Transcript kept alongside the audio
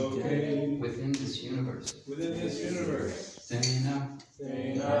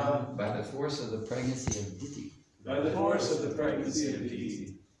force of the pregnancy of Diti. By the force of the pregnancy of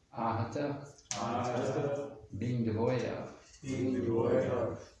Diti. Ahata, Ahata, being devoid of. being devoid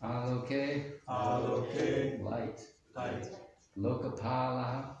of. Aloke, Aloke, light. light.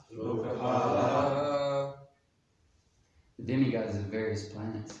 Lokapala, Lokapala, the demigods of various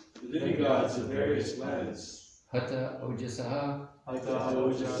planets. the demigods of various planets. Hata Ojasaha, Hata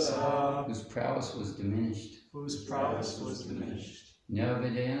Ojasa, whose prowess was diminished. whose prowess was diminished.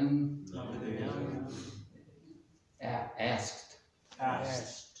 Navadan, Navadan, asked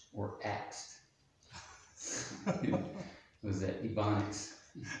asked. or axed. Was that Ebonics?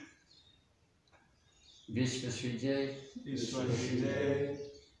 Vishvasrijay, Vishwajide,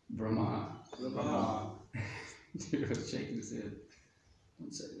 Brahma. Brahma, He was shaking his head.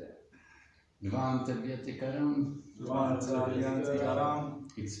 Don't say that. Dvantavyatikaram,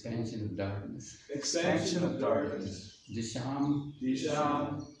 Dvantavyantaram, expansion of darkness. expansion of darkness. Disham,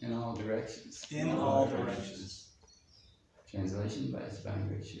 Disham, in all directions. in all directions. Translation by His Divine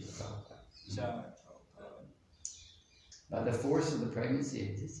Grace Srila Prabhupada. Shah. By the force of the pregnancy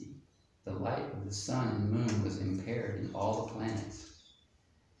of Diti, the light of the sun and moon was impaired in all the planets,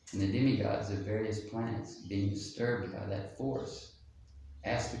 and the demigods of various planets, being disturbed by that force,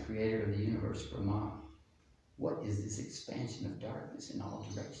 asked the creator of the universe, Brahma, what is this expansion of darkness in all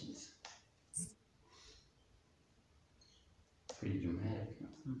directions? Pretty dramatic,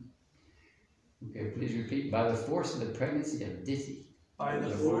 huh? Okay, please repeat. By the force of the pregnancy of Diti, By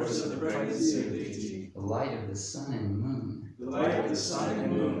the force of the pregnancy of Diti, the light of the sun and moon the light of the sun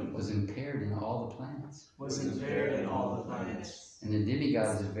and moon was impaired in all the planets, was impaired in all the planets. and the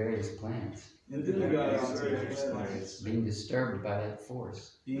demigods of various planets, And the demigods of various planets, being disturbed by that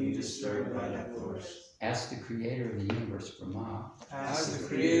force, being disturbed by that force, asked the creator of the universe, Brahma, asked the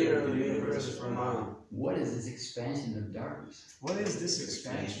creator of the universe, Brahma, what is this expansion of darkness what is this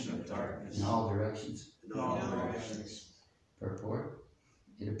expansion of darkness in all directions? in all directions? Purport.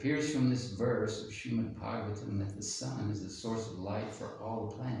 It appears from this verse of Srimad Bhagavatam that the sun is the source of light for all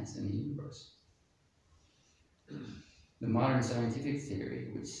the planets in the universe. The modern scientific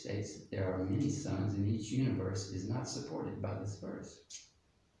theory, which states that there are many suns in each universe, is not supported by this verse.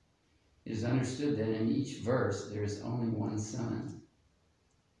 It is understood that in each verse there is only one sun,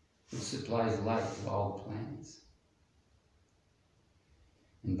 which supplies light to all the planets.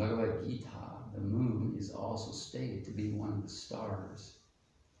 In Bhagavad Gita, the moon is also stated to be one of the stars.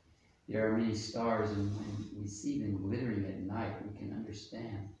 There are many stars, and when we see them glittering at night, we can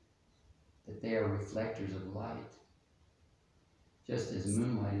understand that they are reflectors of light. Just as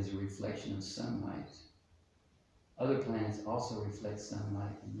moonlight is a reflection of sunlight, other planets also reflect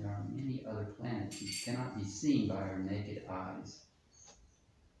sunlight, and there are many other planets which cannot be seen by our naked eyes.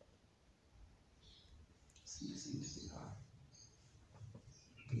 This seems too high.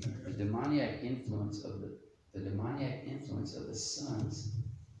 The demoniac influence of the suns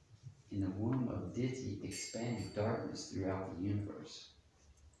in the womb of Diti expanded darkness throughout the universe.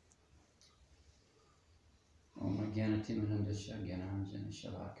 Om Jnanatimirandasya Jnananjana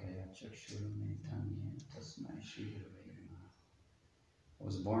Shalakaya Chakshurumaitanyan Tasmai Shri Gurave Namaha. I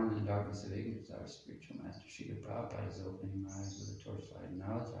was born in the darkness of ignorance. Our spiritual master Srila Prabhupada is opening my eyes with a torchlight of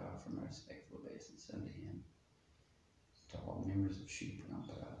knowledge. I offer my respectful obeisance unto him, to all members of Sri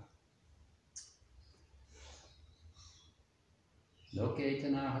Parampara. Loke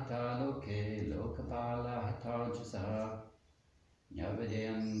tanahata loke lokapala hata jasaha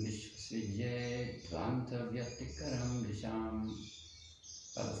Nyavadayam vishvasvijay tvanta vyatikaram visham.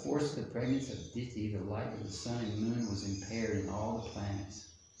 By the force of the pregnancy of Diti, the light of the sun and moon was impaired in all the planets.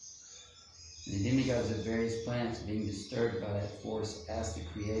 And the demigods of various planets, being disturbed by that force, asked the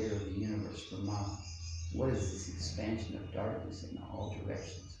creator of the universe, Brahma, what is this expansion of darkness in all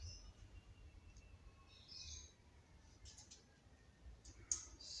directions?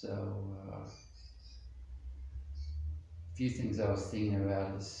 So, a few things I was thinking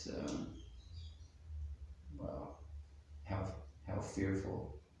about is, how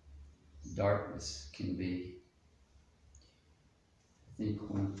fearful darkness can be. I think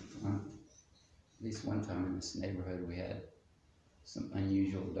at least one time in this neighborhood we had some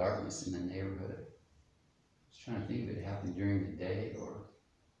unusual darkness in the neighborhood. I was trying to think if it happened during the day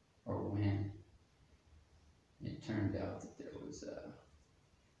or when. It turned out that there was a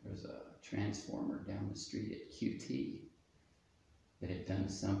transformer down the street at QT that had done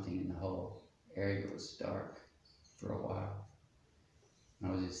something, and the whole area was dark for a while.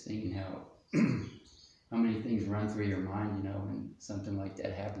 And I was just thinking how many things run through your mind, when something like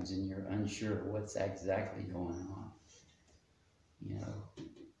that happens and you're unsure of what's exactly going on.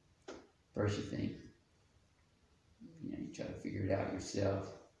 First you think, you try to figure it out yourself.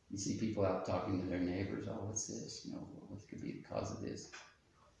 You see people out talking to their neighbors, oh, what's this? You know, what could be the cause of this?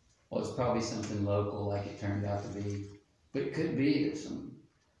 Well, it's probably something local like it turned out to be. But it could be that some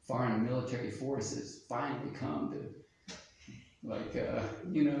foreign military forces finally come to, like,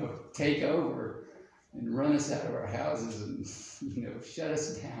 take over and run us out of our houses and, shut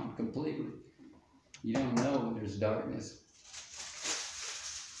us down completely. You don't know when there's darkness.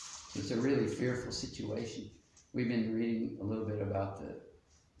 It's a really fearful situation. We've been reading a little bit about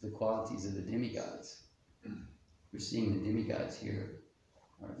the qualities of the demigods. We're seeing the demigods here.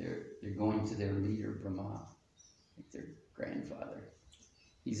 Or they're going to their leader, Brahma, like their grandfather.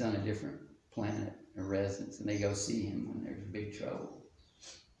 He's on a different planet, a residence, and they go see him when there's big trouble.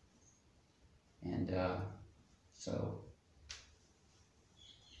 And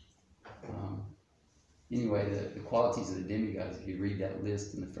anyway, the qualities of the demigods, if you read that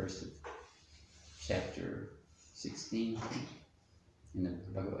list in the first of chapter 16, I think, in the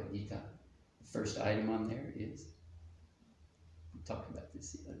Bhagavad Gita, the first item on there is, we talked about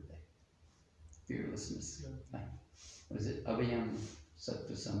this the other day, fearlessness. Like, what is it? Abhayam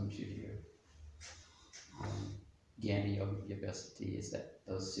Sattvasam Shuddhir. Jnana Yoga Vyavasati is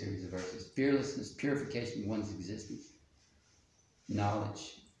those series of verses. Fearlessness, purification of one's existence,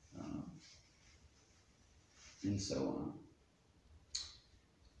 knowledge, and so on.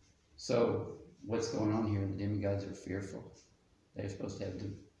 So, what's going on here? The demigods are fearful. They're supposed to have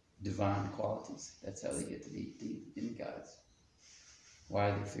divine qualities. That's how they get to be demigods. Why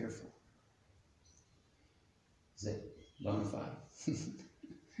are they fearful? Is that bona fide?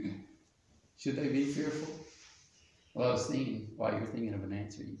 Should they be fearful? Well, I was thinking, while you're thinking of an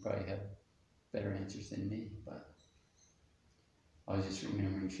answer, you probably have better answers than me, but I was just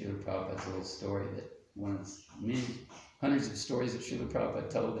remembering Srila Prabhupada's little story that one of the many hundreds of stories that Srila Prabhupada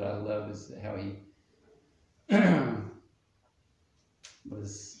told that I love is how he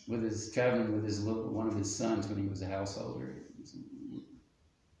was traveling with one of his sons when he was a householder.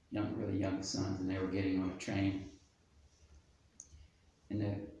 Really young sons, and they were getting on a train. And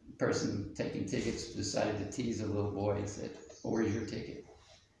the person taking tickets decided to tease a little boy and said, well, where's your ticket?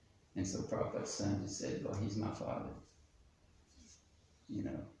 And so Prabhupada's son just said, well, he's my father.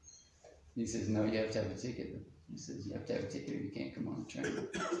 He says, no, you have to have a ticket. He says, you have to have a ticket or you can't come on the train.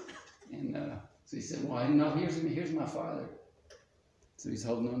 And so he said, well, no, here's my father. So he's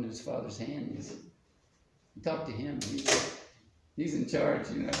holding on to his father's hand. And he said, you talk to him. He's in charge,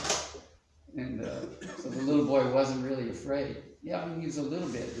 And so the little boy wasn't really afraid. Yeah, he was a little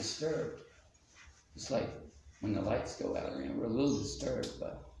bit disturbed. It's like when the lights go out around, we're a little disturbed.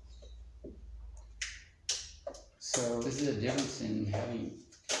 But so this is a difference in having,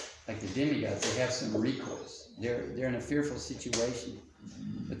 like the demigods, they have some recourse. They're in a fearful situation,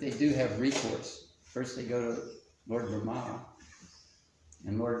 but they do have recourse. First they go to Lord Brahma,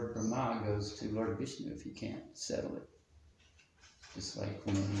 and Lord Brahma goes to Lord Vishnu if he can't settle it. Just like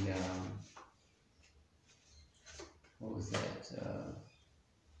when he, what was that?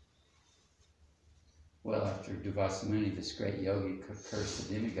 After Durvasa Muni, this great yogi cursed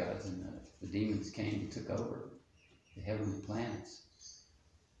the demigods, and the demons came and took over the heavenly planets.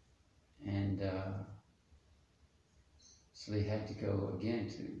 And so they had to go again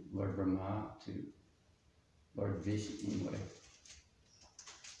to Lord Brahma, to Lord Vishnu. Anyway,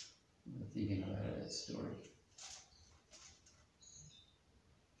 I'm thinking about that story.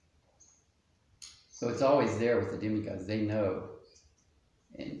 So it's always there with the demigods. They know,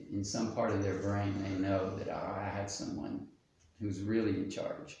 and in some part of their brain, they know that I have someone who's really in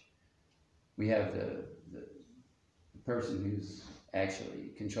charge. We have the person who's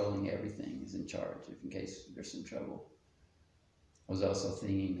actually controlling everything is in charge, if in case there's some trouble. I was also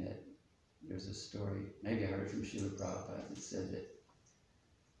thinking that there's a story, maybe I heard it from Srila Prabhupada, that said that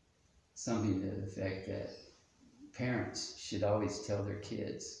something to the effect that parents should always tell their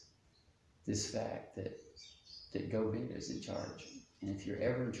kids this fact that Govinda is in charge. And if you're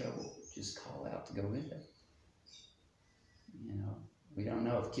ever in trouble, just call out to Govinda. We don't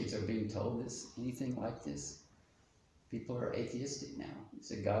know if kids are being told anything like this. People are atheistic now.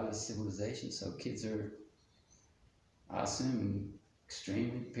 It's a godless civilization, so kids are, I assume,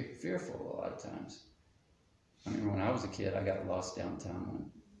 extremely fearful a lot of times. I remember when I was a kid, I got lost downtown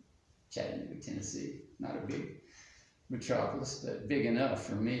in Chattanooga, Tennessee. Not a big metropolis, but big enough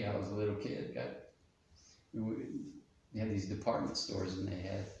for me. I was a little kid. We had these department stores, and they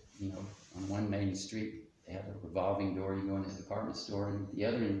had, on one main street, they had a revolving door. You go in the department store, and at the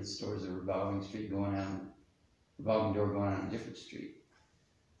other end of the store is a revolving door going on a different street.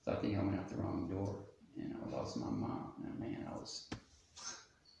 So I think I went out the wrong door, and I lost my mom. And man, I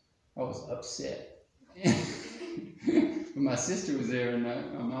was upset. But my sister was there, and my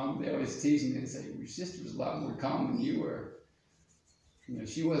mom, they always teased me and say, your sister was a lot more calm than you were. You know,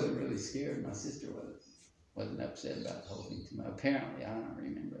 she wasn't really scared. My sister wasn't upset about the whole thing too much. Apparently, I don't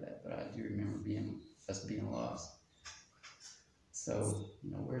remember that, but I do remember us being lost. So,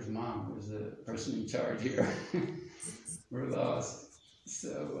 you know, where's Mom? Where's the person in charge here? We're lost.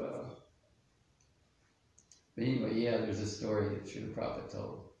 So, but anyway, yeah, there's a story that Srila Prabhupada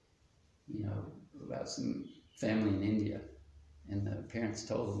told, you know, about some family in India. And the parents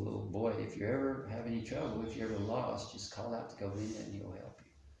told the little boy, if you ever have any trouble, if you're ever lost, just call out to Govinda and he'll help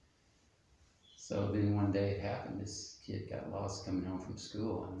you. So then one day it happened, this kid got lost coming home from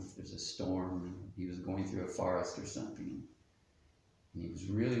school, and there's a storm, and he was going through a forest or something. And he was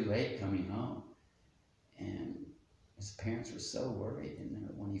really late coming home. And his parents were so worried, and then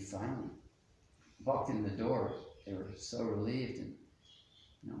when he finally walked in the door, they were so relieved. And,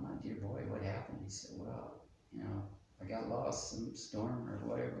 you know, my dear boy, what happened? He said, well, you know, I got lost, some storm or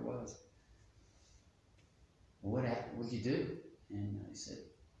whatever it was. Well, what happened? What'd you do? And he said,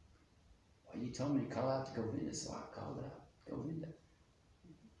 well, you told me to call out to Govinda, so I called out Govinda.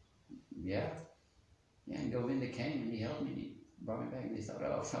 Yeah, and Govinda came and he helped me. He brought me back, and they thought,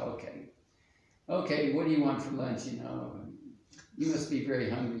 oh, okay, what do you want for lunch? You know, you must be very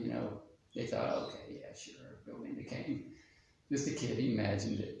hungry. You know, they thought, okay, yeah, sure. Govinda came, just a kid. He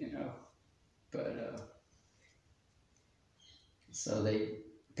imagined it, you know, but. So they,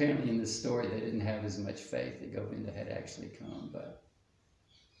 apparently in this story, they didn't have as much faith that Govinda had actually come, but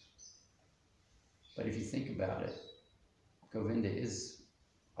if you think about it, Govinda is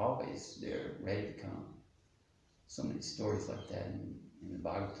always there, ready to come. So many stories like that in the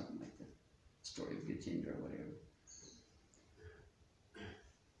Bhagavatam, like the story of Gajendra or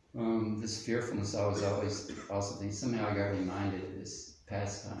whatever. This fearfulness, I was always also thinking, somehow I got reminded of this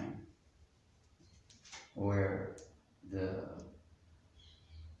pastime where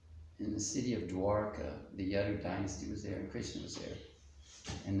in the city of Dwarka, the Yadu dynasty was there and Krishna was there.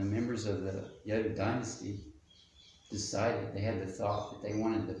 And the members of the Yadu dynasty decided, they had the thought that they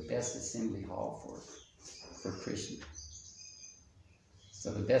wanted the best assembly hall for Krishna.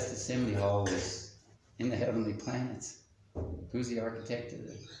 So the best assembly hall was in the heavenly planets. Who's the architect of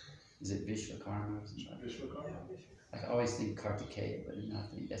it? Is it Vishvakarma or something? Vishvakarma. I always think Kartikeya, but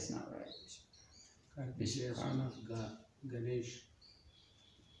that's not right. Kartikeya, son of Ganesh.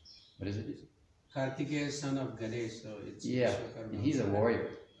 What is it? Kartikeya, son of Ganesh, so it's Vishvakarma. And he's a warrior,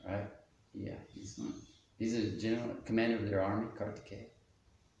 right? Yeah, he's a general commander of their army, Kartikeya.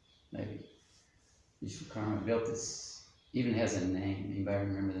 Maybe. Vishvakarma built this, even has a name. Anybody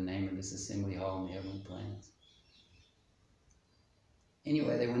remember the name of this assembly hall in the heavenly planets?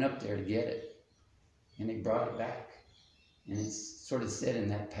 Anyway, they went up there to get it, and they brought it back. And it's sort of said in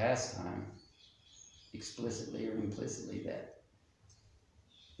that pastime, explicitly or implicitly, that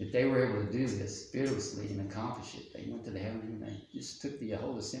they were able to do this fearlessly and accomplish it. They went to the heaven and they just took the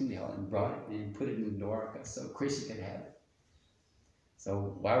whole assembly hall and brought it and put it in Dwarka so Krishna could have it.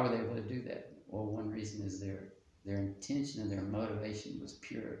 So why were they able to do that? Well, one reason is their intention and their motivation was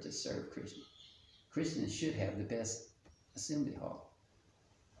pure to serve Krishna. Krishna should have the best assembly hall.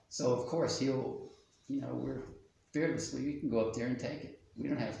 So of course we're fearlessly, we can go up there and take it. We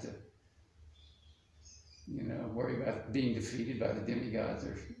don't have to, worry about being defeated by the demigods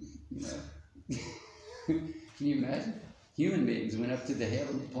or, Can you imagine? Human beings went up to the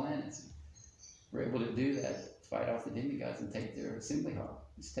heavenly planets. Were able to do that, fight off the demigods and take their assembly hall.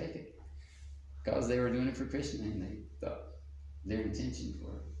 Just take it. Because they were doing it for Krishna and they thought their intention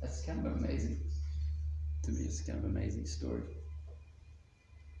for it. That's kind of amazing. To me, it's kind of an amazing story.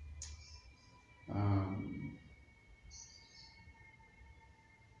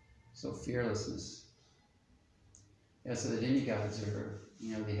 So fearlessness. Yeah, so the demigods are,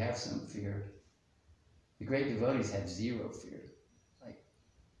 they have some fear. The great devotees have zero fear. Like,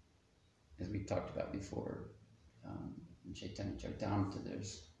 as we talked about before, in Chaitanya Charitamrita,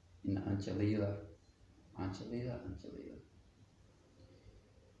 there's in the Anchalila,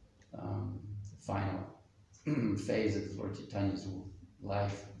 the final phase of Lord Chaitanya's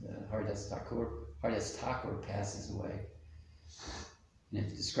life, the Haridas Thakur passes away. And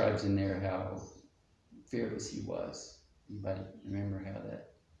it describes in there how fearless he was. Anybody remember how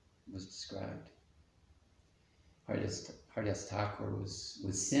that was described? Haridas Thakur was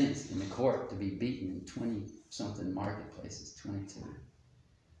sentenced in the court to be beaten in 20-something marketplaces, 22.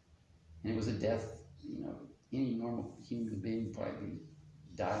 And it was a death, any normal human being probably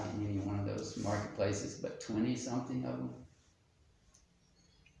die in any one of those marketplaces, but 20-something of them.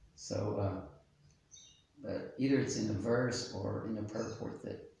 So, but either it's in a verse or in a purport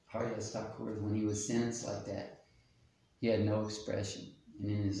that Haridas Thakur, when he was sentenced like that, he had no expression, and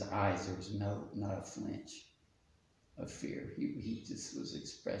in his eyes there was not a flinch of fear. He just was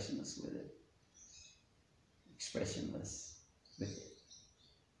expressionless with it.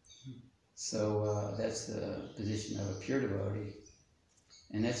 So that's the position of a pure devotee,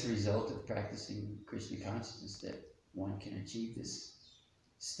 and that's a result of practicing Krishna consciousness, that one can achieve this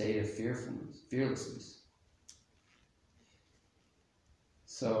state of fearlessness.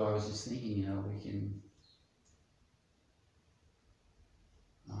 So I was just thinking, we can,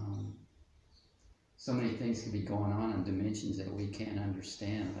 so many things can be going on in dimensions that we can't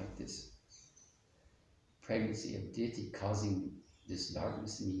understand, like this pregnancy of Diti causing this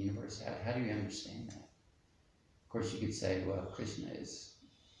darkness in the universe. How do you understand that? Of course, you could say, well, Krishna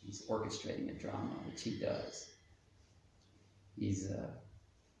he's orchestrating a drama, which he does. He's,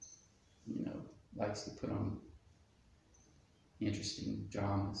 likes to put on interesting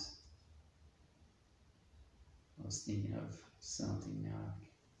dramas. I was thinking of something now.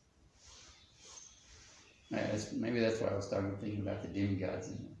 Maybe that's why I was thinking about the demigods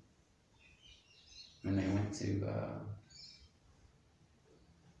when they went to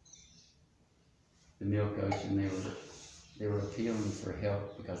the milk ocean. They were appealing for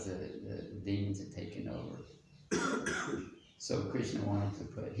help because the demons had taken over. So Krishna wanted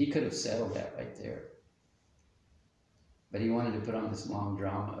to he could have settled that right there, but he wanted to put on this long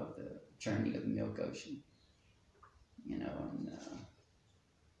drama of the churning of the milk ocean, and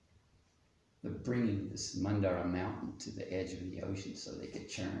the bringing this Mandara mountain to the edge of the ocean so they could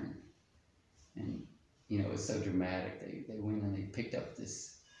churn. And, it was so dramatic. They went and they picked up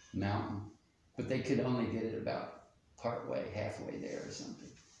this mountain, but they could only get it about halfway there or something.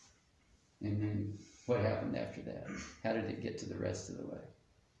 And then what happened after that? How did it get to the rest of the way?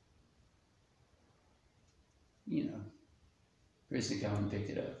 Krishna came and picked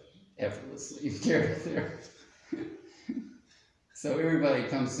it up effortlessly and carried it there. So everybody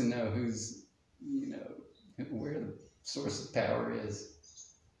comes to know where the source of power is,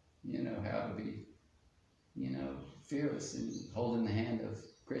 how to be, fearless and holding the hand of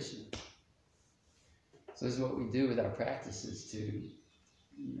Krishna. So this is what we do with our practices to,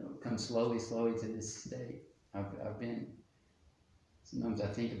 come slowly to this state. Sometimes I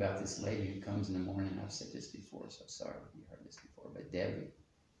think about this lady who comes in the morning. I've said this before, so sorry if you heard this before, but Debbie,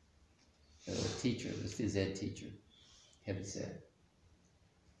 the teacher, the phys ed teacher, heavy set.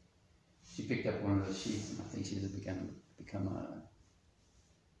 She picked up one of those sheets, and I think she's become a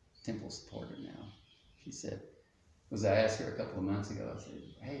temple supporter now. She said, I asked her a couple of months ago, I said,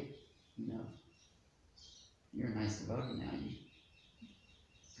 hey, you're a nice devotee now. You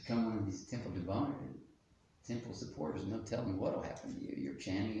become one of these temple supporters, no telling what will happen to you. You're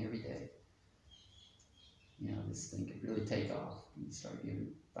chanting every day. This thing could really take off. You start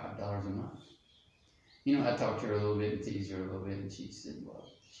giving $5 a month. I talked to her a little bit and teased her a little bit, and she said, well,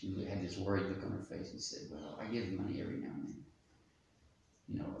 she had this worried look on her face and said, well, I give money every now and then.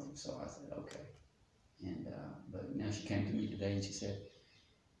 So I said, okay. And, but now she came to me today and she said,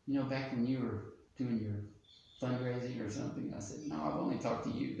 back when you were doing your fundraising or something, I said, no, I've only talked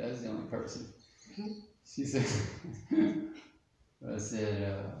to you. That was the only person. She said,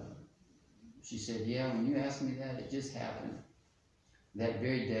 she said, yeah, when you asked me that, it just happened. That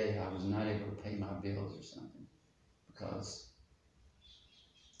very day, I was not able to pay my bills or something because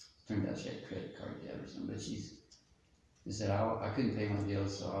it turned out she had credit card debt or something. But she said, I couldn't pay my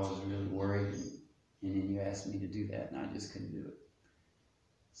bills, so I was really worried. And then you asked me to do that, and I just couldn't do it.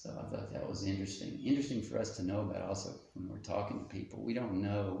 So I thought that was interesting. Interesting for us to know about also when we're talking to people. We don't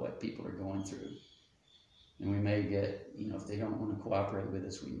know what people are going through. And we may get, if they don't want to cooperate with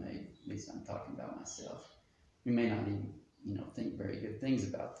us, we may, at least I'm talking about myself, we may not even, think very good things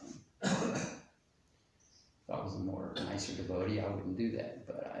about them. If I was a more nicer devotee, I wouldn't do that,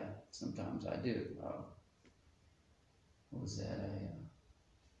 but sometimes I do. What was that?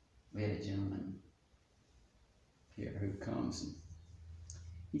 We had a gentleman here who comes and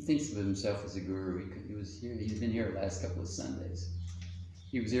he thinks of himself as a guru. He was here. He's been here the last couple of Sundays.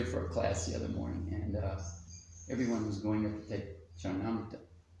 He was here for a class the other morning, and everyone was going up to take Charanamrita,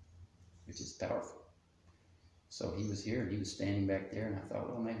 which is powerful. So he was here, and he was standing back there, and I thought,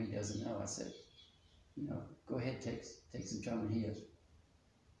 well, maybe he doesn't know. I said, go ahead, take some Charanamrita. He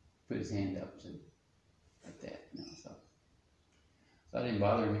put his hand up to like that. So I didn't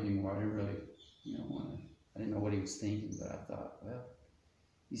bother him anymore. I didn't really, I didn't know what he was thinking, but I thought, well,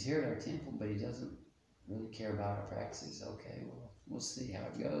 he's here at our temple, but he doesn't really care about our practices. Okay, well, we'll see how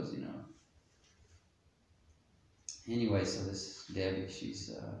it goes, Anyway, so this Debbie,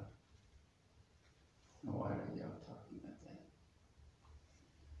 she's, why are y'all talking about that?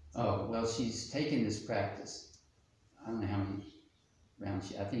 Oh, well, she's taken this practice I don't know how many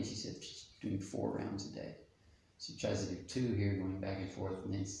rounds I think she said she's doing 4 rounds a day. She tries to do 2 here, going back and forth,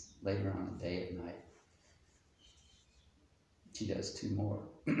 and then later on the day at night, she does 2 more.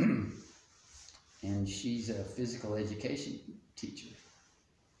 And she's a physical education teacher.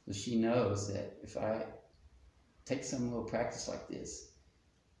 So she knows that if I take some little practice like this,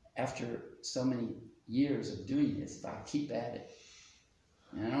 after so many years of doing this, if I keep at it,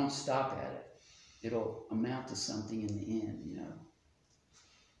 and I don't stop at it, it'll amount to something in the end, you know.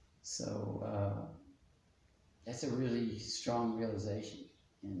 So that's a really strong realization.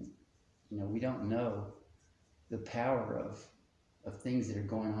 And, you know, we don't know the power of things that are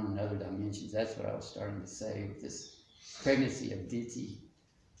going on in other dimensions. That's what I was starting to say with this pregnancy of Diti.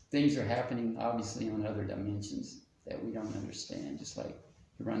 Things are happening, obviously, on other dimensions that we don't understand, just like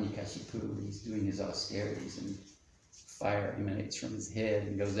Hiranyakashipu, he's doing his austerities, and fire emanates from his head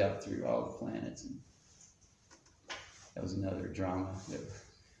and goes out through all the planets. And that was another drama that was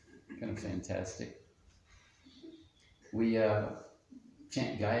kind of fantastic. We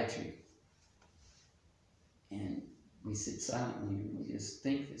chant Gayatri, and we sit silently and we just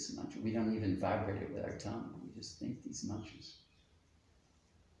think this mantra. We don't even vibrate it with our tongue. We just think these mantras.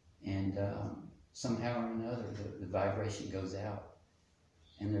 And somehow or another, the vibration goes out.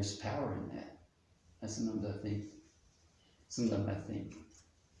 And there's power in that. And sometimes I think,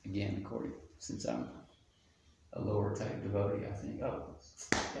 again, since I'm a lower type devotee, I think, oh,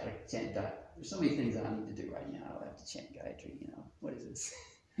 I gotta chant Gayatri. There's so many things I need to do right now. I'll have to chant Gayatri, you know. What is this?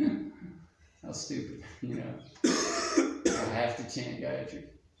 How stupid, you know. I have to chant Gayatri.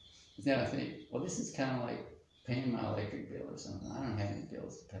 But then I think, well, this is kind of like paying my electric bill or something. I don't have any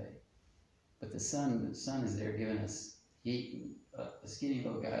bills to pay. But the sun is there giving us heat. A skinny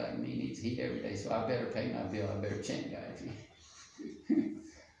little guy like me needs heat every day, so I better pay my bill. I better chant Gayatri.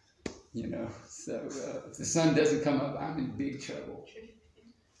 You know, so if the sun doesn't come up, I'm in big trouble.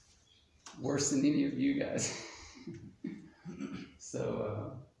 Worse than any of you guys.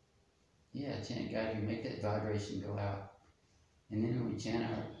 So, yeah, chant Gayatri, make that vibration go out. And then when we chant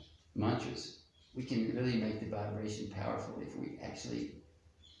our mantras, we can really make the vibration powerful if we actually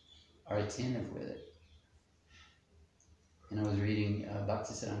are attentive with it. And I was reading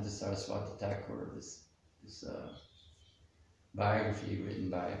Bhaktisiddhanta Saraswati Thakur, this biography written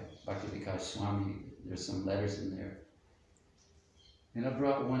by Bhakti Vikas Swami. There's some letters in there. And I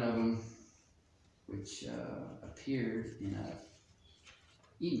brought one of them, which appeared in an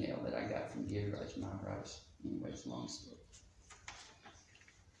email that I got from Giriraj Maharaj. Anyway, it's a long story.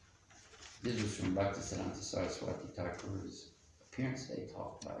 This was from Bhaktisiddhanta Saraswati Thakur's appearance day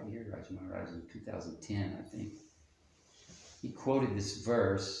talk by Giriraj Maharaj in 2010, I think. He quoted this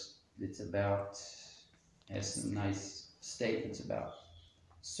verse that's has some nice statements about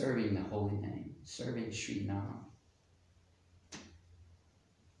serving the holy name, serving Sri Nam.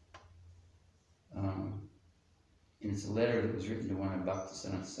 And it's a letter that was written to one of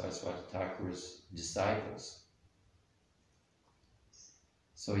Bhaktisiddhanta Saraswati Thakur's disciples.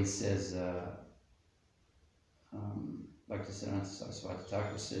 So he says, Bhaktisiddhanta Saraswati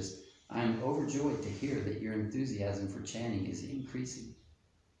Thakur says, I am overjoyed to hear that your enthusiasm for chanting is increasing.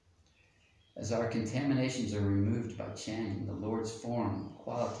 As our contaminations are removed by chanting, the Lord's form,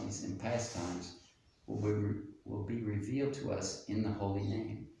 qualities, and pastimes will be revealed to us in the holy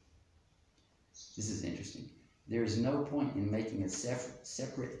name. This is interesting. There is no point in making a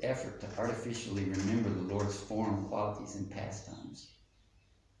separate effort to artificially remember the Lord's form, qualities, and pastimes.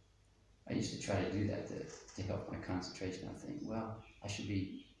 I used to try to do that to help my concentration. I think, well, I should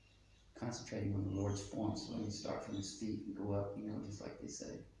be concentrating on the Lord's form, so let me start from his feet and go up, you know, just like they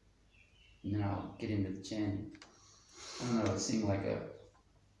say. And then I'll get into the chanting. I don't know, it seemed like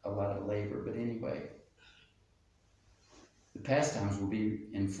a lot of labor, but anyway, the pastimes will be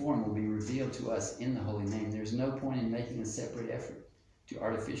revealed to us in the holy name. There's no point in making a separate effort to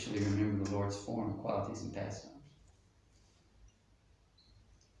artificially remember the Lord's form, qualities, and pastimes.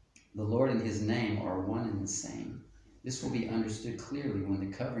 The Lord and his name are one and the same. This will be understood clearly when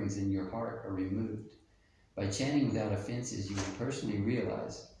the coverings in your heart are removed. By chanting without offenses, you will personally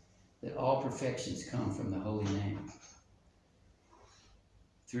realize that all perfections come from the holy name.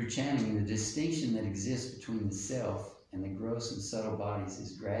 Through chanting, the distinction that exists between the self and the gross and subtle bodies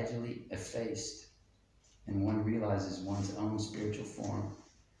is gradually effaced, and one realizes one's own spiritual form.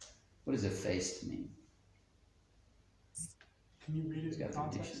 What does effaced mean? Can you read it in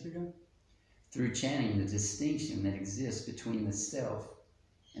context again? Through chanting, the distinction that exists between the self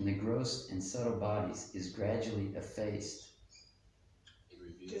and the gross and subtle bodies is gradually effaced.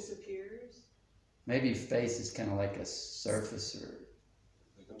 Disappears? Maybe face is kind of like a surface,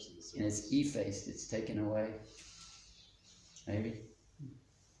 and it's effaced, it's taken away. Maybe.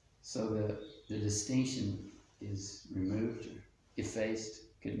 So the distinction is removed or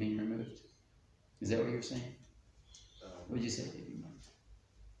effaced, could mean removed. Is that what you're saying? What did you say, David?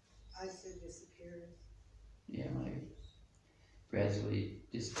 I said disappears. Yeah, maybe. Gradually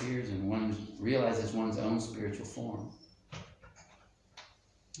disappears and one realizes one's own spiritual form.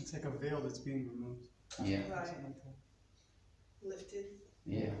 It's like a veil that's being removed. Yeah. Right. Something like that. Lifted.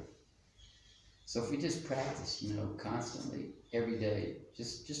 Yeah. So if we just practice, constantly, every day,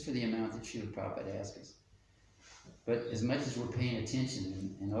 just for the amount that Srila Prabhupada asks us. But as much as we're paying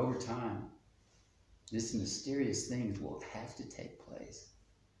attention and over time, this mysterious things will have to take place.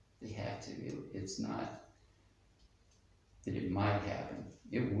 They have to. It's not that it might happen.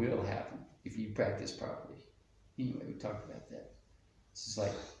 It will happen if you practice properly. Anyway, we talked about that. It's just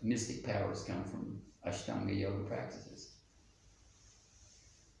like mystic powers come from Ashtanga yoga practices.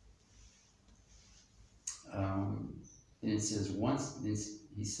 And it says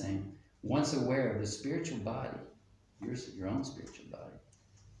he's saying, once aware of the spiritual body, your own spiritual body,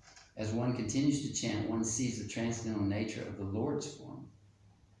 as one continues to chant, one sees the transcendental nature of the Lord's form.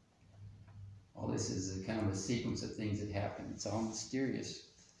 All this is a kind of a sequence of things that happen. It's all mysterious.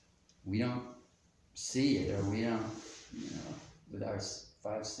 We don't see it, or we don't, with our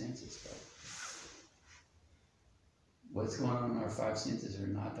five senses. But what's going on in our five senses are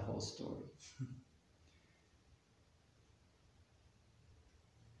not the whole story.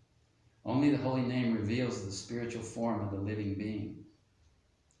 Only the holy name reveals the spiritual form of the living being.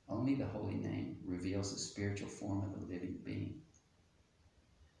 Only the holy name reveals the spiritual form of the living being.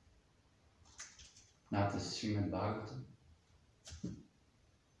 Not the Srimad Bhagavatam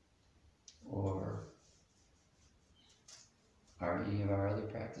or any of our other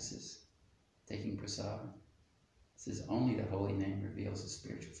practices, taking prasadam. It says only the holy name reveals the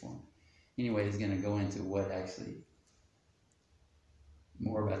spiritual form. Anyway, he's going to go into what actually,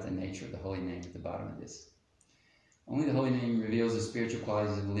 more about the nature of the holy name at the bottom of this. Only the holy name reveals the spiritual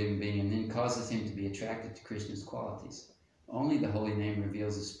qualities of the living being and then causes him to be attracted to Krishna's qualities. Only the holy name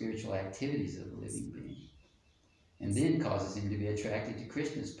reveals the spiritual activities of the living being and then causes him to be attracted to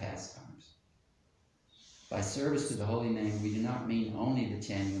Krishna's pastimes. By service to the holy name, we do not mean only the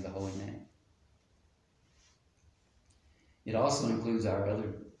chanting of the holy name. It also includes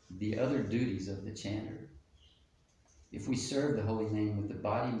the other duties of the chanter. If we serve the holy name with the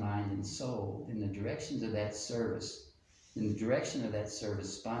body, mind, and soul, then the direction of that service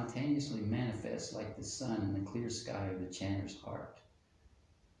spontaneously manifests like the sun in the clear sky of the chanter's heart.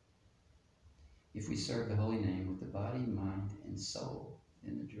 If we serve the holy name with the body, mind, and soul,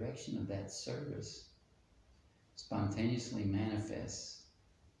 then the direction of that service spontaneously manifests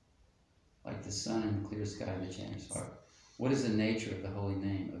like the sun in the clear sky of the chanter's heart. What is the nature of the holy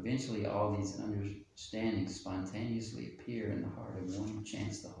name? Eventually, all these understandings spontaneously appear in the heart of one who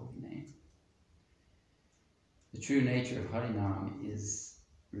chants the holy name. The true nature of Harinam is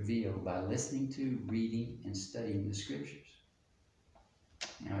revealed by listening to, reading, and studying the scriptures.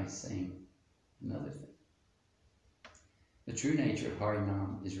 Now he's saying another thing. The true nature of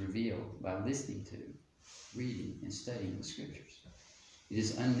Harinam is revealed by listening to, reading, and studying the scriptures. It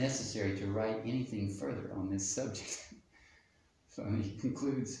is unnecessary to write anything further on this subject. So he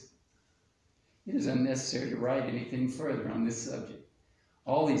concludes, it is unnecessary to write anything further on this subject.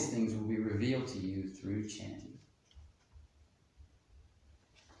 All these things will be revealed to you through chanting.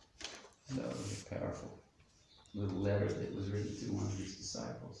 So it was a powerful little letter that was written to one of his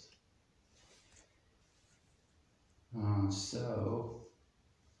disciples.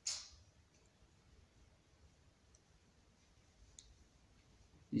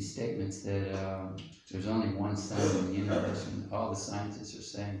 These statements that there's only one sun in the universe, and all the scientists are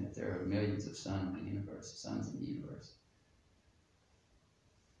saying that there are millions of suns in the universe.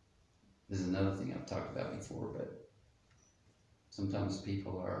 This is another thing I've talked about before, but sometimes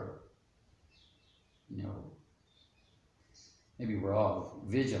people are, maybe we're all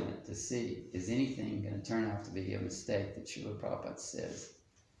vigilant to see, is anything going to turn out to be a mistake that Srila Prabhupada says,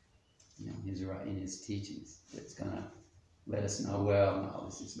 in his teachings, that's going to let us know, well, no,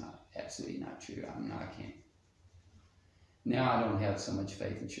 this is absolutely not true. I can't. Now I don't have so much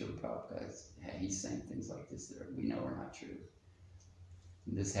faith in Srila Prabhupada because he's saying things like this that we know are not true.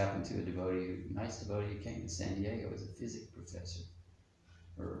 And this happened to a nice devotee who came to San Diego as a physics professor.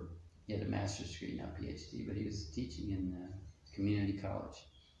 Or he had a master's degree, not a PhD, but he was teaching in community college.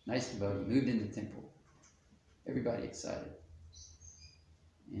 Nice devotee, moved in the temple. Everybody excited.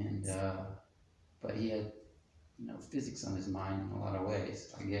 And, but he had physics on his mind in a lot of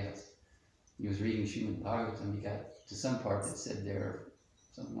ways, I guess. He was reading Srimad Bhagavatam. He got to some part that said there are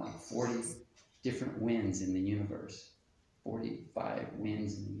something like 40 different winds in the universe. 45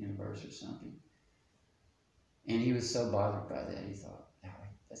 winds in the universe or something. And he was so bothered by that, he thought, no,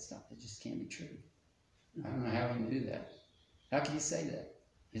 that just can't be true. I don't know how he knew that. How can you say that?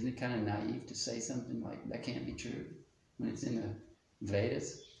 Isn't it kind of naive to say something like that can't be true when it's in the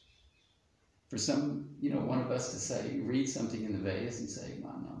Vedas? For some, one of us to say, read something in the Vedas and say,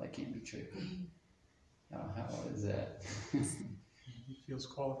 well, no, that can't be true. How is that? He feels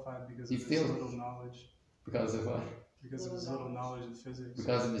qualified because He of his feels- little knowledge. Because of what? Because of his little knowledge of physics.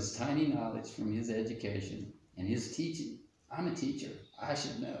 Because of his tiny knowledge from his education and his teaching. I'm a teacher. I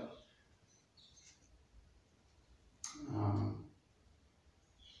should know.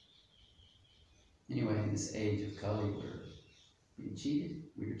 Anyway, in this age of Kali, we're being cheated.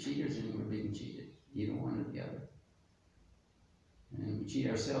 We're cheaters and we're being cheated. Either one or the other. And we cheat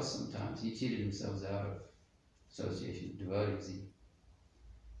ourselves sometimes. He cheated himself out of association of devotees. He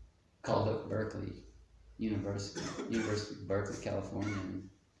called up University of Berkeley, California, and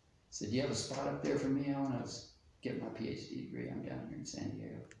said, "Do you have a spot up there for me? I want to get my PhD degree. I'm down here in San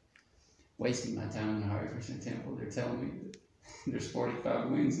Diego. Wasting my time in the Hare Krishna temple. They're telling me that there's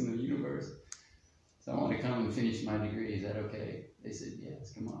 45 winds in the universe. So I want to come and finish my degree. Is that okay?" They said,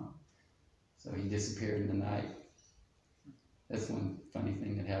 "Yes, come on." So he disappeared in the night. That's one funny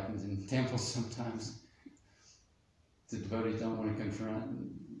thing that happens in temples sometimes. The devotees don't want to confront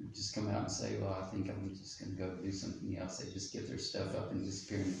and just come out and say, "Well, I think I'm just going to go do something else." They just get their stuff up and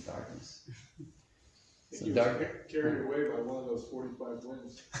disappear in the darkness. So He dark. was carried away by one of those 45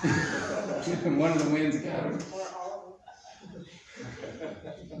 winds. And one of the winds got him. Or all of them.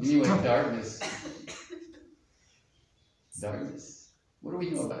 Anyway, darkness. Darkness. What do we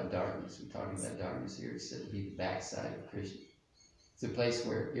know about darkness? We're talking about darkness here. It's said to be the backside of Krishna. It's a place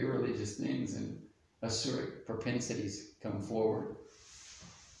where irreligious things and asuric propensities come forward.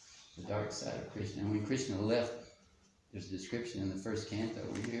 The dark side of Krishna. And when Krishna left, there's a description in the first canto.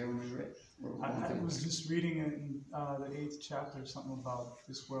 Were you here when we read? I was just reading in the 8th chapter something about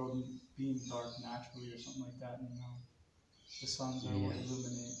this world being dark naturally or something like that, and the suns are what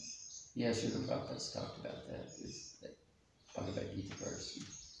illuminate. Yeah, sure, the Prabhupada's talked about that. It's that Bhagavad Gita verse.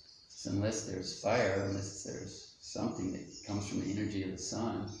 So unless there's fire, unless there's something that comes from the energy of the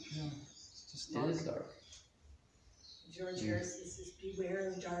sun, Yeah, it's just it dark. is dark. George Harrison says, "Beware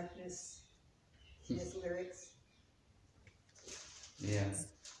of darkness," in his lyrics. Yeah.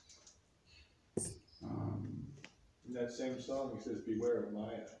 In that same song, he says, "Beware of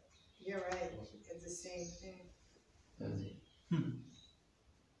Maya." You're right, it's the same thing. Does it?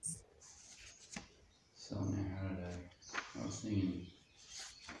 So now, how did I was thinking.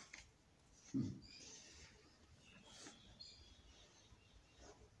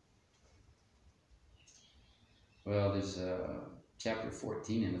 Well, there's chapter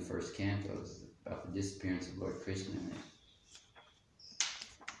 14 in the first canto is about the disappearance of Lord Krishna. And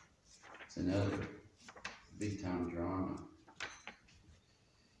it's another big time drama.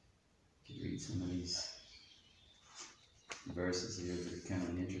 You could read some of these verses here that are kind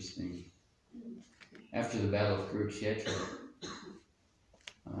of interesting. After the battle of Kurukshetra,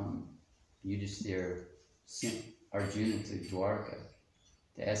 Yudhishthira sent Arjuna to Dwarka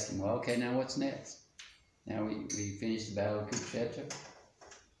to ask him, "Well, okay, now what's next? Now we finished the battle of Kurukshetra.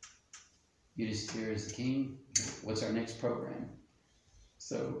 Yudhishthira is the king. What's our next program?"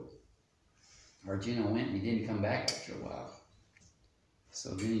 So Arjuna went and he didn't come back after a while.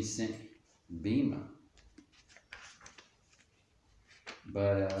 So then he sent Bhima.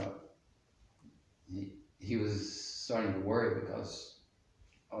 But he was starting to worry because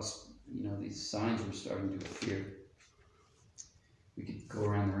these signs were starting to appear. We could go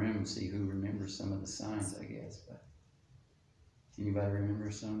around the room and see who remembers some of the signs, I guess. But anybody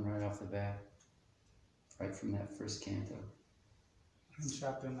remember some right off the bat? Right from that first canto? In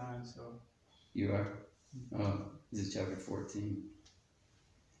chapter 9, so. You are? Oh, this is chapter 14.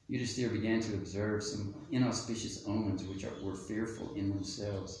 Yudhishthira began to observe some inauspicious omens which were fearful in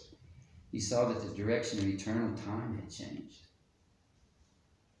themselves. He saw that the direction of eternal time had changed.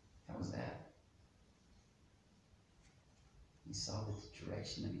 How was that? He saw that the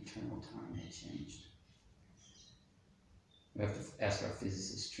direction of eternal time had changed. We have to ask our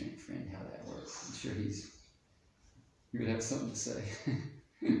physicist friend how that works. I'm sure he would have something to say.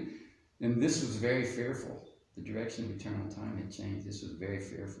 And this was very fearful. The direction of eternal time had changed. This was very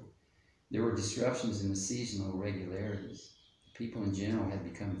fearful. There were disruptions in the seasonal regularities. People in general had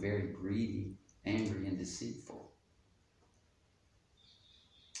become very greedy, angry, and deceitful.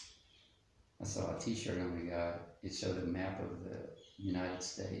 I saw a t-shirt on the guy. It showed a map of the United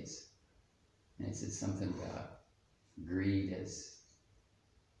States. And it said something about greed as,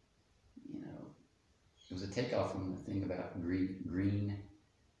 it was a takeoff from the thing about green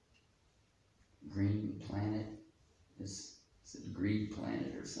planet. Is it Greed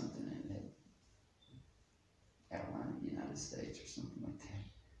Planet or something? And it had outlined the United States or something like that.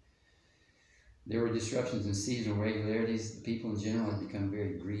 There were disruptions in seasonal regularities. The people in general had become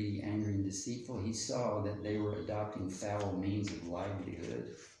very greedy, angry, and deceitful. He saw that they were adopting foul means of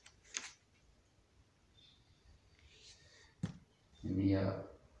livelihood. In the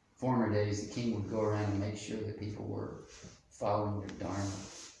former days, the king would go around and make sure that people were following their dharma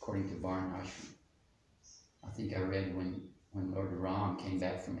according to Varnashram. I think I read when Lord Ram came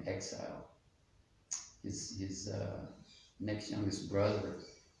back from exile, his next youngest brother,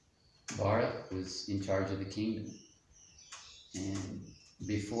 Bharat, was in charge of the kingdom. And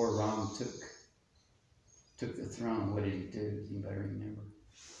before Ram took the throne, what did he do? Does anybody remember?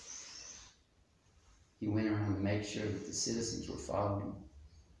 He went around to make sure that the citizens were following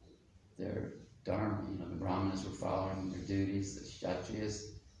their dharma. You know, the Brahmanas were following their duties, the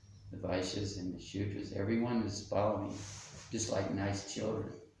Kshatriyas, the Vaishyas, and the Shudras. Everyone was following, just like nice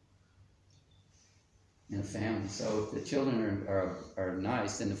children in a family. So if the children are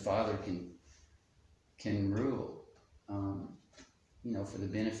nice, then the father can rule, for the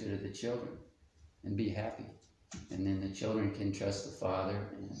benefit of the children and be happy. And then the children can trust the father.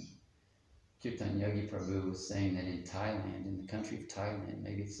 And Kirtan Yogi Prabhu was saying that in Thailand, in the country of Thailand,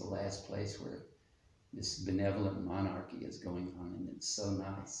 maybe it's the last place where this benevolent monarchy is going on, and it's so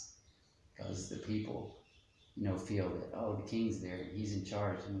nice because the people, feel that, oh, the king's there, he's in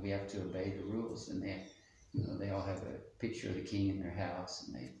charge, and we have to obey the rules. And they all have a picture of the king in their house,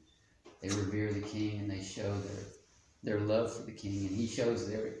 and they revere the king, and they show their love for the king, and he shows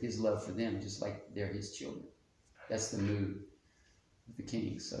his love for them, just like they're his children. That's the mood of the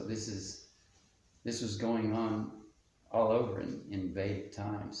king. So this was going on all over in Vedic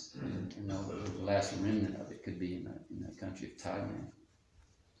times, and the last remnant of it could be in the country of Thailand.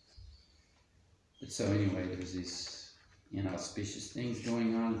 But so anyway, there's these inauspicious things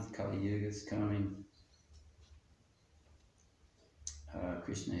going on. Kali Yuga is coming.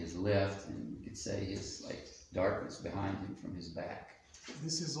 Krishna has left, and you could say his darkness behind him from his back.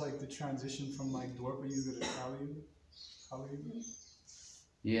 This is like the transition from Dwapara Yuga to Kali Yuga?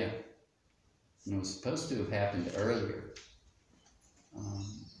 Yeah. And it was supposed to have happened earlier.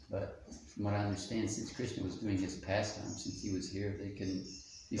 But from what I understand, since Krishna was doing his pastime, since he was here,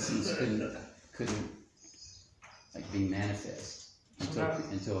 these things couldn't be manifest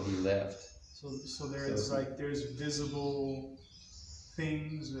until he left. So there's visible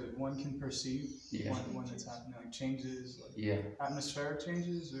things that one can perceive when it's happening, changes, atmospheric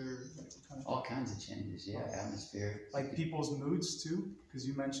changes, or all kinds of changes. Atmospheric. People's moods too, because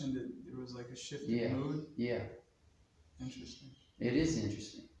you mentioned that there was a shift in mood. Yeah. Interesting. It is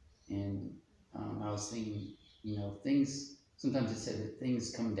interesting, and I was thinking, things. Sometimes it said that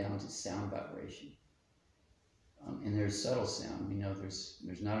things come down to sound vibration, and there's subtle sound.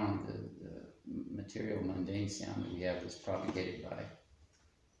 There's not only the material mundane sound that we have that's propagated by,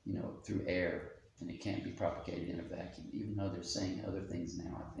 through air, and it can't be propagated in a vacuum, even though they're saying other things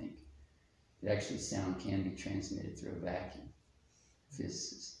now, I think. That actually sound can be transmitted through a vacuum,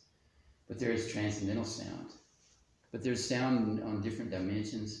 physicists. But there is transcendental sound. But there's sound on different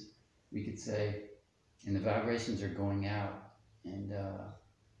dimensions, we could say, and the vibrations are going out. And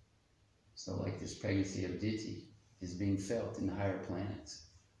so this pregnancy of Diti is being felt in the higher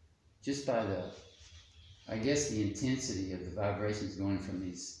planets. Just by the intensity of the vibrations going from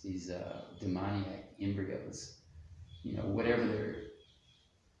these demoniac embryos, whatever they're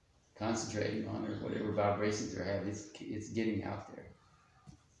concentrating on or whatever vibrations they're having, it's getting out there.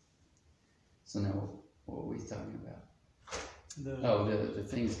 So now, what were we talking about? The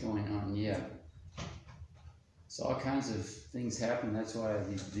things going on, So all kinds of things happen. That's why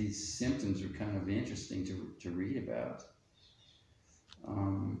these symptoms are kind of interesting to read about.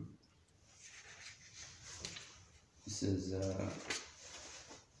 This is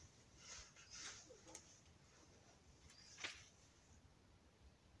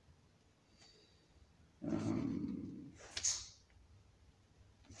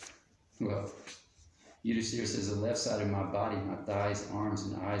Yudhisthira says, the left side of my body, my thighs, arms,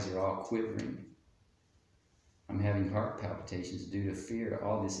 and eyes are all quivering. I'm having heart palpitations due to fear.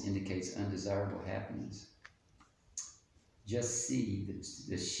 All this indicates undesirable happenings. Just see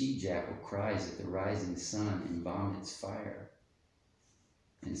the she-jackal cries at the rising sun and vomits fire.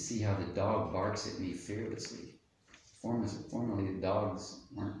 And see how the dog barks at me fearlessly. Formerly the dogs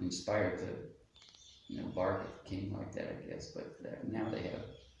weren't inspired to bark at the king like that, I guess. But now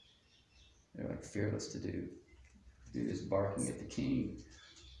they're fearless to do this barking at the king.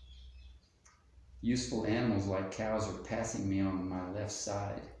 Useful animals like cows are passing me on my left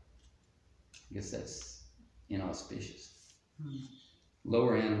side. I guess that's inauspicious.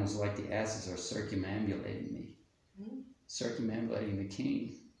 Lower animals like the asses are circumambulating me. Circumambulating the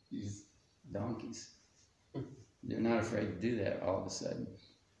king, these donkeys. They're not afraid to do that all of a sudden.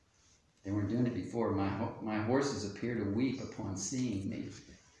 They weren't doing it before. My horses appear to weep upon seeing me.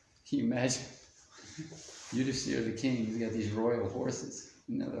 Can you imagine? Yudhishthira the king, he's got these royal horses.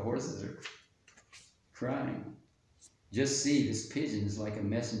 The horses are crying. Just see, this pigeon is like a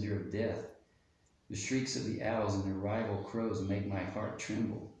messenger of death. The shrieks of the owls and their rival crows make my heart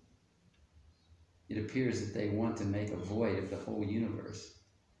tremble. It appears that they want to make a void of the whole universe.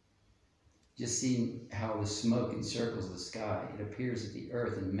 Just see how the smoke encircles the sky. It appears that the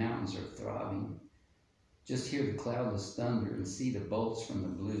earth and mountains are throbbing. Just hear the cloudless thunder and see the bolts from the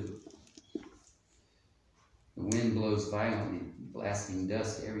blue. The wind blows violently, blasting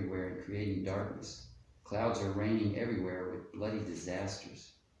dust everywhere and creating darkness. Clouds are raining everywhere with bloody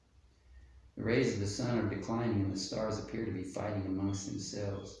disasters. The rays of the sun are declining and the stars appear to be fighting amongst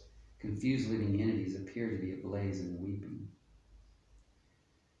themselves. Confused living entities appear to be ablaze and weeping.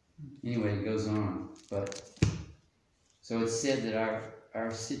 Anyway, it goes on. But so it's said that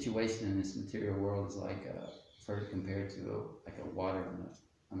our situation in this material world is like compared to a water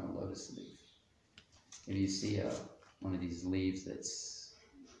on a lotus leaf. If you see one of these leaves that's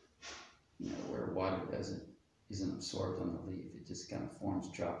where water isn't absorbed on the leaf, it just kind of forms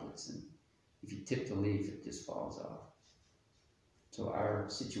droplets, and if you tip the leaf, it just falls off. So our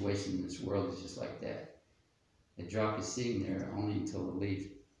situation in this world is just like that. A drop is sitting there only until the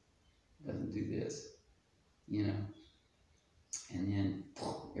leaf doesn't do this, and then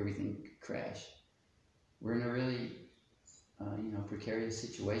everything could crash. We're in a really, precarious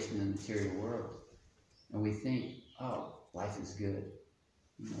situation in the material world, and we think, oh, life is good.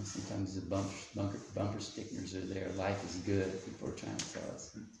 Sometimes the bumper stickers are there. Life is good. People are trying to tell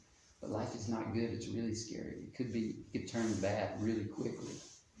us, but life is not good. It's really scary. It could turn bad really quickly.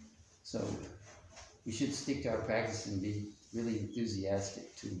 So we should stick to our practice and be really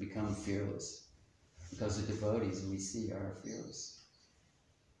enthusiastic to become fearless, because the devotees we see are fearless.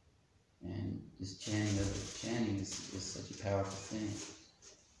 And this chanting is such a powerful thing.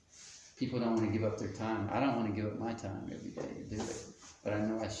 People don't want to give up their time. I don't want to give up my time every day to do it, but I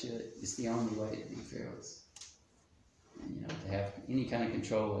know I should. It's the only way to be fearless. And to have any kind of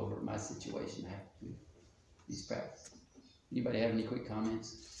control over my situation, I have to do these practices. Anybody have any quick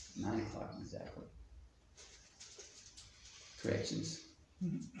comments? 9 o'clock exactly. Corrections?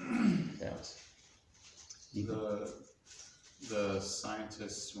 Doubts? The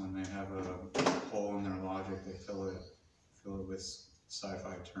scientists, when they have a hole in their logic, they fill it with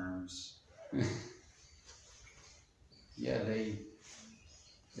sci-fi terms. Yeah,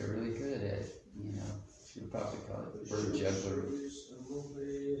 they're really good at it. Should probably call it word jugglery.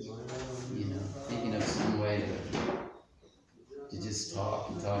 Thinking of some way to just talk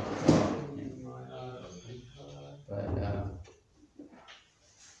and talk and talk.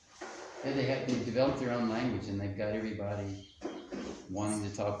 They've developed their own language, and they've got everybody wanting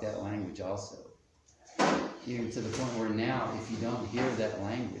to talk that language also. Even to the point where now, if you don't hear that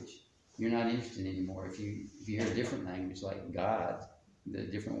language, you're not interested anymore. If you hear a different language like God, the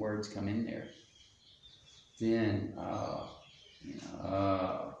different words come in there, then you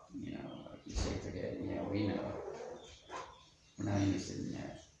shake their head. Yeah, we know. We're not interested in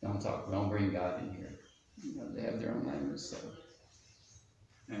that. Don't bring God in here. They have their own language, so.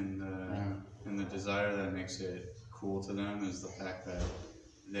 And the desire that makes it cool to them is the fact that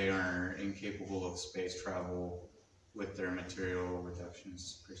they are incapable of space travel with their material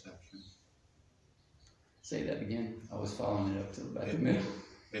reductionist perception. Say that again. I was following it up to about the middle.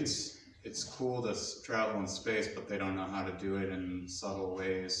 It's cool to travel in space, but they don't know how to do it in subtle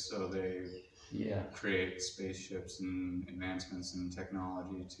ways, so they create spaceships and advancements in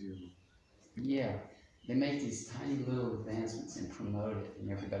technology to... Yeah, they make these tiny little advancements and promote it, and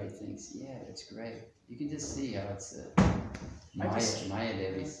everybody thinks, yeah, it's great. You can just see how it's Maya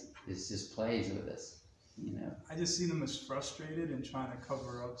Devi just plays with us, I just see them as frustrated and trying to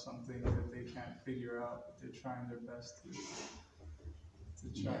cover up something that they can't figure out, but they're trying their best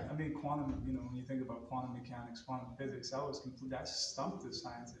to try. I mean, quantum, when you think about quantum mechanics, quantum physics, that stumped the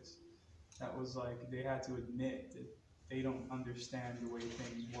scientists. That was like, they had to admit that they don't understand the way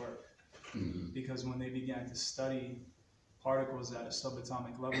things work. Mm-hmm. Because when they began to study particles at a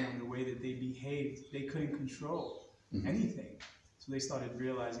subatomic level and the way that they behaved, they couldn't control anything. So they started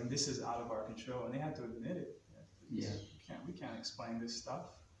realizing this is out of our control, and they had to admit it. Yeah, we can't explain this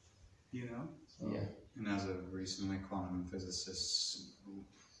stuff, So. Yeah. And as of recently, quantum physicists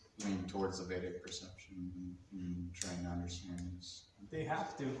lean towards the Vedic perception and trying to understand this. They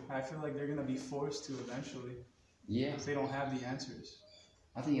have to. I feel like they're gonna be forced to eventually. Yeah, If they don't have the answers.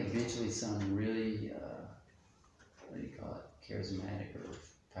 I think eventually some really, what do you call it, charismatic or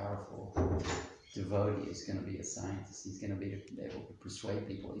powerful devotee is going to be a scientist. He's going to be able to persuade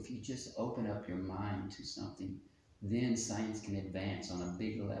people. If you just open up your mind to something, then science can advance on a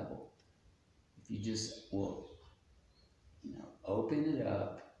big level. If you just will, open it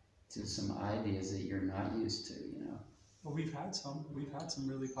up to some ideas that you're not used to, Well, we've had some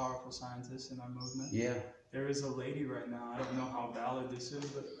really powerful scientists in our movement. Yeah. There is a lady right now, I don't know how valid this is,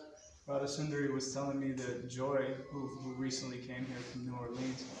 but Radha Sundari was telling me that Joy, who recently came here from New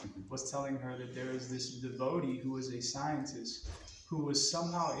Orleans, was telling her that there is this devotee who was a scientist who was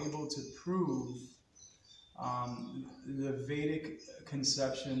somehow able to prove the Vedic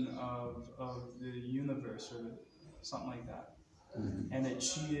conception of the universe or something like that. Mm-hmm. And that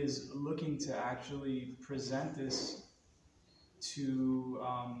she is looking to actually present this to,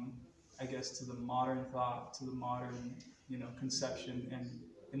 I guess, to the modern thought, to the modern, conception, and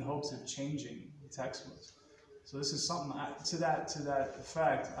in hopes of changing the textbooks. So this is something to that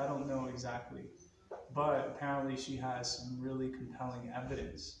effect. I don't know exactly, but apparently she has some really compelling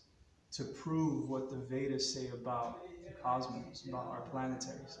evidence to prove what the Vedas say about the cosmos, about our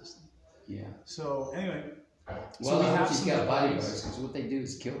planetary system. Yeah. So anyway, Well, we I have hope she's some got debates. bodyguards, because what they do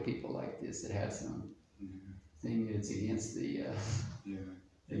is kill people like this that have some thing that's against the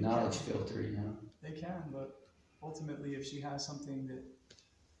knowledge filter, They can, but ultimately, if she has something that,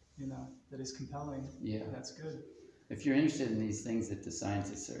 that is compelling, Yeah. that's good. If you're interested in these things that the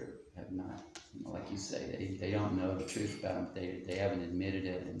scientists have not, like you say, they don't know the truth about them, they haven't admitted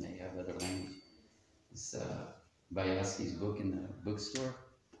it, and they have other language. It's Bayaski's book in the bookstore.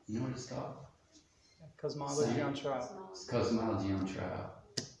 You know what it's called? Cosmology on Trial. It's Cosmology on Trial.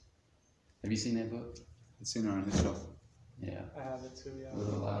 Have you seen that book? I've seen it on his shelf. Yeah. I have it too, yeah. With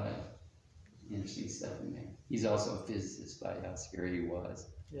a lot of interesting stuff in there. He's also a physicist, Bayaski, or he was.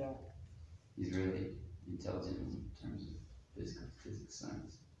 Yeah. He's really intelligent in terms of physics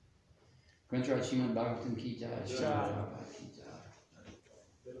science. Gruntraj Srimad Bhagavatam ki jai. Srimad Bhagavatam ki jai.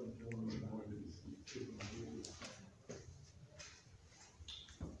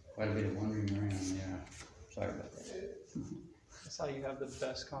 Quite a bit of wandering around there. Sorry about that. That's how you have the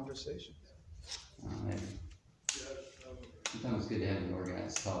best conversations. Sometimes it's good to have an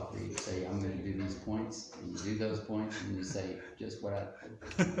organized talk where you say, I'm going to do these points, and you do those points, and you say, just what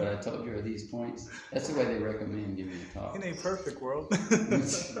I told you are these points. That's the way they recommend giving a talk. In a perfect world.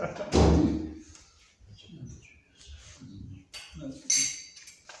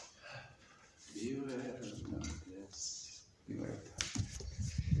 Beware.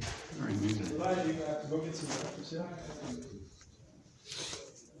 I remember that. You have to go get some breakfast, yeah?